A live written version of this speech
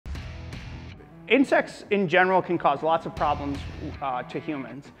Insects in general can cause lots of problems to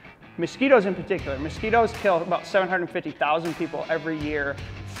humans. Mosquitoes in particular. Mosquitoes kill about 750,000 people every year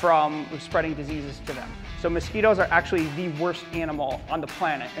from spreading diseases to them. So mosquitoes are actually the worst animal on the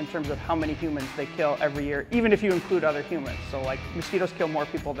planet in terms of how many humans they kill every year, even if you include other humans. So like mosquitoes kill more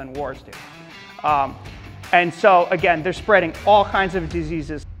people than wars do. And so again, they're spreading all kinds of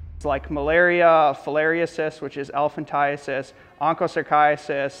diseases like malaria, filariasis, which is elephantiasis,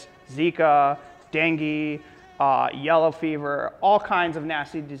 onchocerciasis, Zika, dengue, yellow fever, all kinds of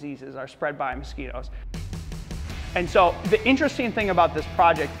nasty diseases are spread by mosquitoes. And so the interesting thing about this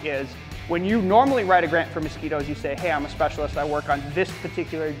project is when you normally write a grant for mosquitoes, you say, hey, I'm a specialist, I work on this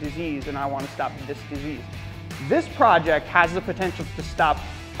particular disease and I want to stop this disease. This project has the potential to stop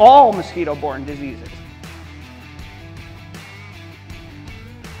all mosquito-borne diseases.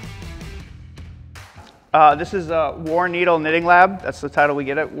 This is a War Needle Knitting Lab. That's the title we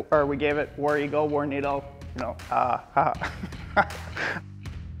gave it, War Eagle, War Needle, you know.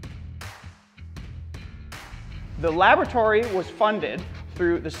 The laboratory was funded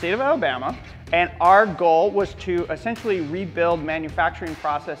through the state of Alabama, and our goal was to essentially rebuild manufacturing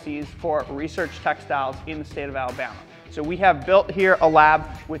processes for research textiles in the state of Alabama. So we have built here a lab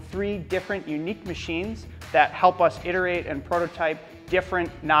with 3 different unique machines that help us iterate and prototype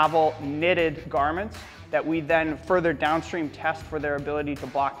different novel knitted garments that we then further downstream test for their ability to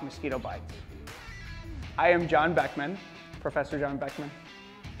block mosquito bites. I am John Beckmann, Professor John Beckmann,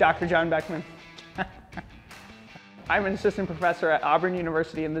 Dr. John Beckmann. I'm an assistant professor at Auburn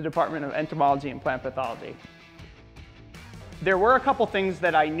University in the Department of Entomology and Plant Pathology. There were a couple things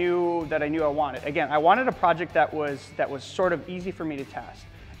that I knew I wanted. Again, I wanted a project that was sort of easy for me to test.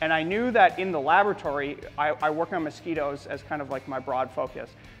 And I knew that in the laboratory, I work on mosquitoes as kind of like my broad focus.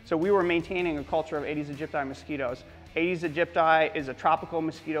 So we were maintaining a culture of Aedes aegypti mosquitoes. Aedes aegypti is a tropical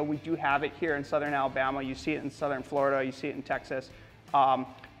mosquito. We do have it here in southern Alabama. You see it in southern Florida. You see it in Texas.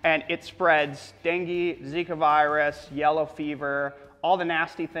 And it spreads dengue, Zika virus, yellow fever, all the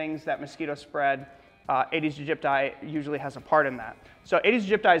nasty things that mosquitoes spread. Aedes aegypti usually has a part in that. So Aedes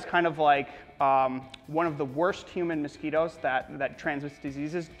aegypti is kind of like one of the worst human mosquitoes that transmits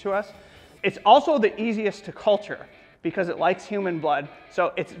diseases to us. It's also the easiest to culture because it likes human blood.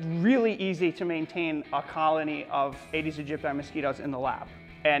 So it's really easy to maintain a colony of Aedes aegypti mosquitoes in the lab.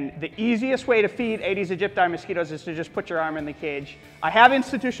 And the easiest way to feed Aedes aegypti mosquitoes is to just put your arm in the cage. I have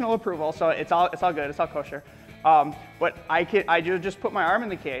institutional approval, so it's all good, it's all kosher. But I just put my arm in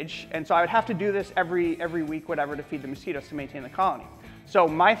the cage, and so I would have to do this every week, whatever, to feed the mosquitoes to maintain the colony. So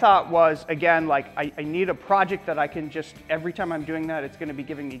my thought was, again, like I need a project that I can just, every time I'm doing that, it's gonna be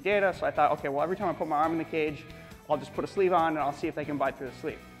giving me data. So I thought, okay, well, every time I put my arm in the cage, I'll just put a sleeve on and I'll see if they can bite through the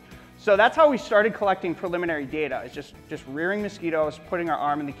sleeve. So that's how we started collecting preliminary data, is just rearing mosquitoes, putting our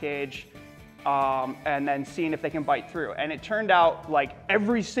arm in the cage, and then seeing if they can bite through. And it turned out like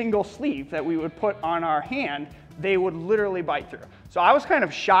every single sleeve that we would put on our hand, they would literally bite through. So I was kind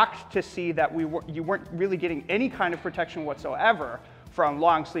of shocked to see that you weren't really getting any kind of protection whatsoever from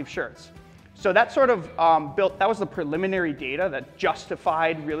long sleeve shirts. So that sort of that was the preliminary data that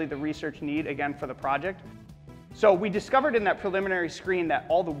justified really the research need, again, for the project. So we discovered in that preliminary screen that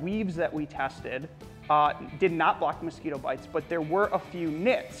all the weaves that we tested did not block mosquito bites, but there were a few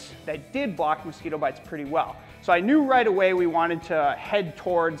knits that did block mosquito bites pretty well. So I knew right away we wanted to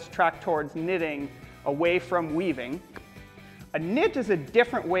track towards knitting away from weaving. A knit is a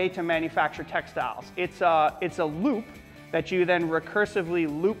different way to manufacture textiles. It's a loop that you then recursively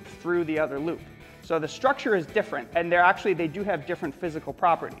loop through the other loop. So the structure is different, and they do have different physical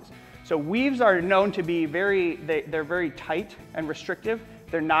properties. So weaves are known to be they're very tight and restrictive.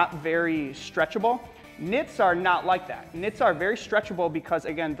 They're not very stretchable. Knits are not like that. Knits are very stretchable because,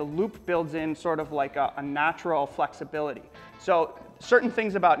 again, the loop builds in sort of like a natural flexibility. So certain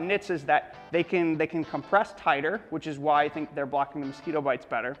things about knits is that they can compress tighter, which is why I think they're blocking the mosquito bites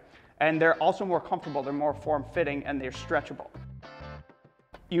better. And they're also more comfortable, they're more form-fitting, and they're stretchable.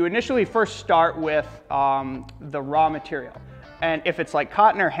 You initially first start with the raw material. And if it's like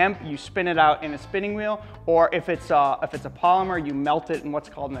cotton or hemp, you spin it out in a spinning wheel, or if it's a polymer, you melt it in what's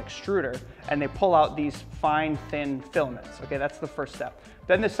called an extruder, and they pull out these fine, thin filaments. Okay, that's the first step.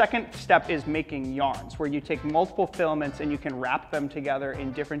 Then the second step is making yarns, where you take multiple filaments and you can wrap them together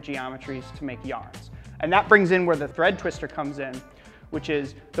in different geometries to make yarns. And that brings in where the thread twister comes in, which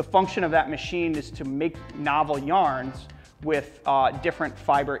is the function of that machine is to make novel yarns with different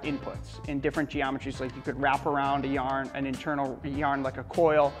fiber inputs in different geometries. Like you could wrap around a yarn, an internal yarn like a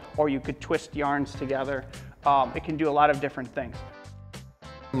coil, or you could twist yarns together. It can do a lot of different things.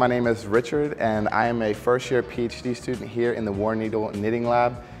 My name is Richard, and I am a first-year PhD student here in the War Needle Knitting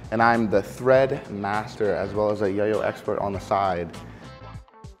Lab. and I'm the thread master as well as a yo-yo expert on the side.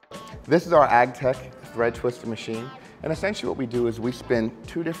 This is our Agtech thread twister machine, and essentially what we do is we spin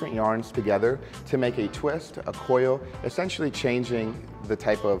two different yarns together to make a twist, a coil, essentially changing the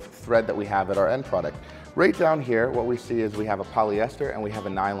type of thread that we have at our end product. Right down here, what we see is we have a polyester and we have a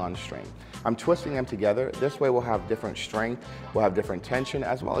nylon string. I'm twisting them together. This way we'll have different strength, we'll have different tension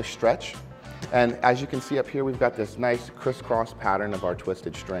as well as stretch. And as you can see up here, we've got this nice crisscross pattern of our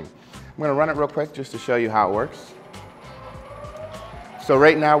twisted string. I'm gonna run it real quick just to show you how it works. So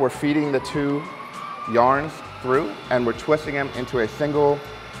right now we're feeding the two yarns through and we're twisting them into a single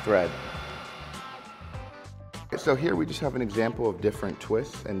thread. So here we just have an example of different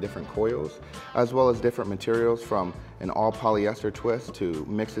twists and different coils, as well as different materials from an all polyester twist to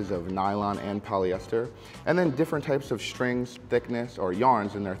mixes of nylon and polyester, and then different types of strings, thickness, or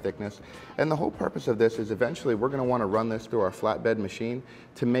yarns in their thickness. And the whole purpose of this is eventually we're going to want to run this through our flatbed machine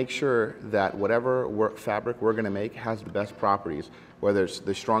to make sure that whatever fabric we're going to make has the best properties, whether it's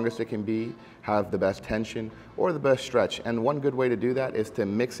the strongest it can be, have the best tension, or the best stretch. And one good way to do that is to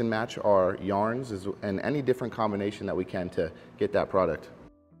mix and match our yarns and any different combination that we can to get that product.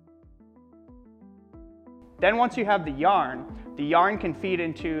 Then once you have the yarn can feed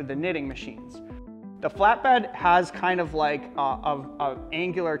into the knitting machines. The flatbed has kind of like a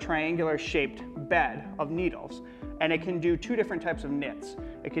angular, triangular shaped bed of needles, and it can do two different types of knits.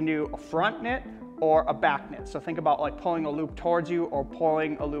 It can do a front knit or a back knit. So think about like pulling a loop towards you or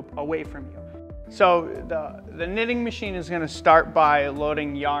pulling a loop away from you. So the knitting machine is going to start by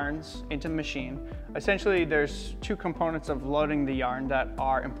loading yarns into the machine. Essentially, there's two components of loading the yarn that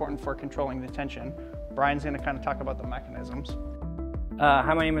are important for controlling the tension. Brian's going to kind of talk about the mechanisms.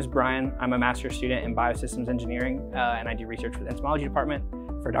 Hi, my name is Brian. I'm a master's student in biosystems engineering, and I do research for the entomology department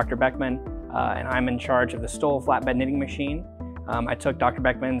for Dr. Beckmann, and I'm in charge of the Stoll flatbed knitting machine. I took Dr.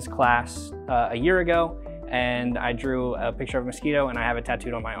 Beckmann's class a year ago, and I drew a picture of a mosquito, and I have it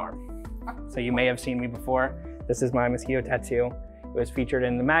tattooed on my arm. So you may have seen me before. This is my mosquito tattoo. It was featured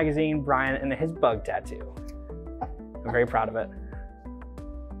in the magazine, Brian and his bug tattoo. I'm very proud of it.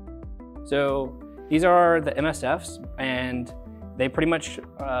 So these are the MSFs, and they pretty much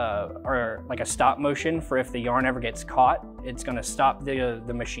are like a stop motion for if the yarn ever gets caught, it's gonna stop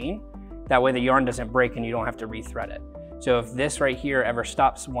the machine. That way the yarn doesn't break and you don't have to rethread it. So if this right here ever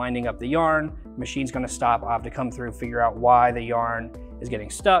stops winding up the yarn, the machine's gonna stop. I'll have to come through, figure out why the yarn is getting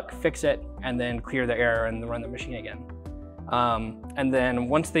stuck, fix it, and then clear the error and run the machine again. And then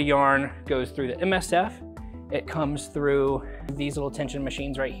once the yarn goes through the MSF, it comes through these little tension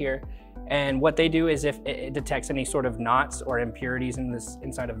machines right here. And what they do is if it detects any sort of knots or impurities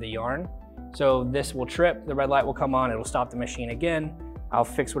inside of the yarn. So this will trip, the red light will come on, it'll stop the machine again. I'll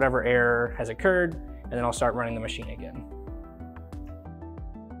fix whatever error has occurred, and then I'll start running the machine again.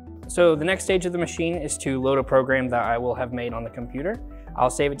 So the next stage of the machine is to load a program that I will have made on the computer. I'll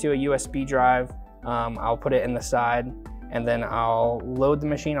save it to a USB drive, I'll put it in the side, and then I'll load the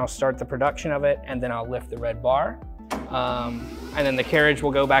machine, I'll start the production of it, and then I'll lift the red bar. And then the carriage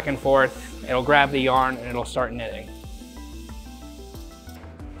will go back and forth, it'll grab the yarn, and it'll start knitting.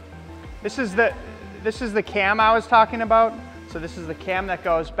 This is the cam I was talking about. So this is the cam that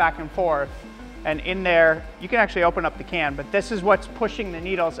goes back and forth. And in there, you can actually open up the can, but this is what's pushing the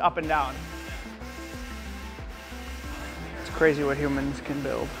needles up and down. It's crazy what humans can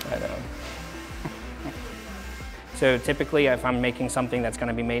build. I know. So typically, if I'm making something that's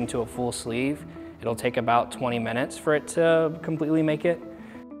gonna be made into a full sleeve, it'll take about 20 minutes for it to completely make it.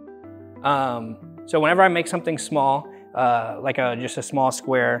 So whenever I make something small, like just a small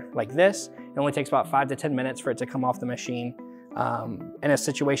square like this, it only takes about 5 to 10 minutes for it to come off the machine. In a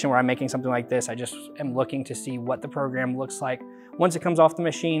situation where I'm making something like this, I just am looking to see what the program looks like once it comes off the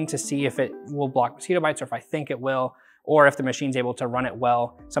machine to see if it will block mosquito bites or if I think it will, or if the machine's able to run it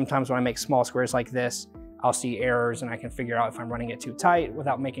well. Sometimes when I make small squares like this, I'll see errors and I can figure out if I'm running it too tight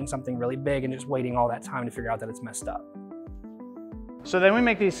without making something really big and just waiting all that time to figure out that it's messed up. So then we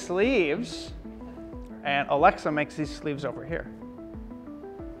make these sleeves, and Alexa makes these sleeves over here.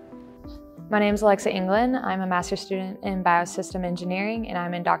 My name is Alexa England. I'm a master's student in biosystem engineering, and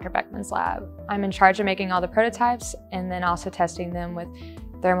I'm in Dr. Beckmann's lab. I'm in charge of making all the prototypes and then also testing them with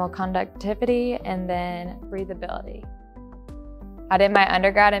thermal conductivity and then breathability. I did my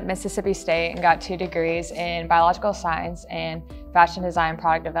undergrad at Mississippi State and got 2 degrees in biological science and fashion design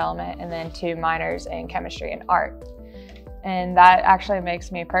product development, and then 2 minors in chemistry and art. And that actually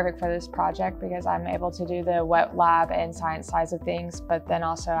makes me perfect for this project because I'm able to do the wet lab and science sides of things, but then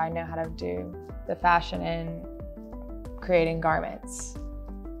also I know how to do the fashion and creating garments.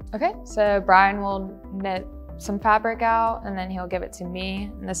 Okay, so Brian will knit some fabric out, and then he'll give it to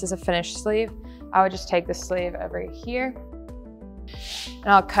me. And this is a finished sleeve. I would just take the sleeve over here and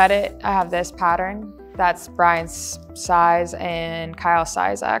I'll cut it. I have this pattern. That's Brian's size and Kyle's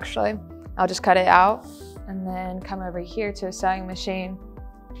size actually. I'll just cut it out and then come over here to a sewing machine.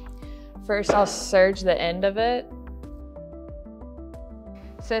 First, I'll serge the end of it.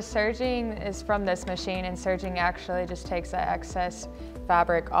 So serging is from this machine, and serging actually just takes the excess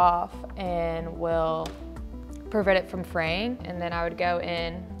fabric off and will prevent it from fraying. And then I would go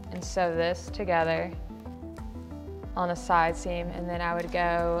in and sew this together on a side seam, and then I would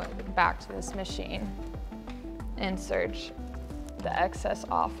go back to this machine and serge the excess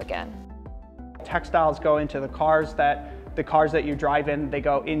off again. Textiles go into the cars that you drive in. They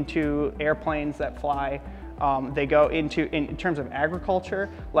go into airplanes that fly. They go into, in terms of agriculture,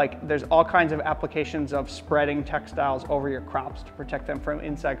 like there's all kinds of applications of spreading textiles over your crops to protect them from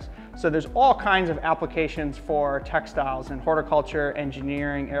insects. So there's all kinds of applications for textiles in horticulture,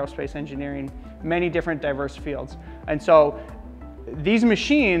 engineering, aerospace engineering, many different diverse fields. And so these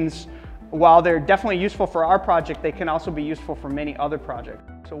machines, while they're definitely useful for our project, they can also be useful for many other projects.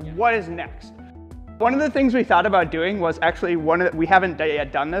 So what is next? One of the things we thought about doing was actually we haven't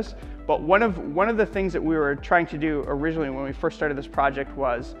yet done this, but one of the things that we were trying to do originally when we first started this project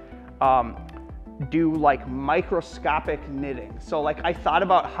was do like microscopic knitting. So like I thought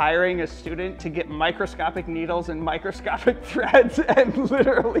about hiring a student to get microscopic needles and microscopic threads and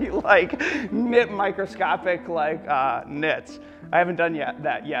literally like knit microscopic like knits. I haven't done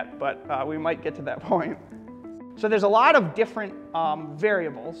that yet, but we might get to that point. So there's a lot of different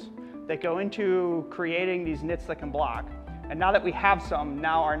variables that go into creating these knits that can block. And now that we have some,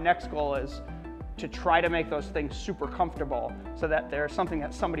 now our next goal is to try to make those things super comfortable so that they're something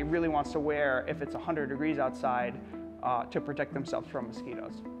that somebody really wants to wear if it's 100 degrees outside to protect themselves from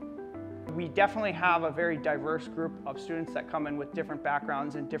mosquitoes. We definitely have a very diverse group of students that come in with different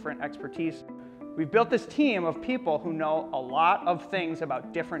backgrounds and different expertise. We've built this team of people who know a lot of things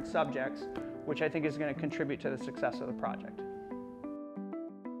about different subjects, which I think is going to contribute to the success of the project.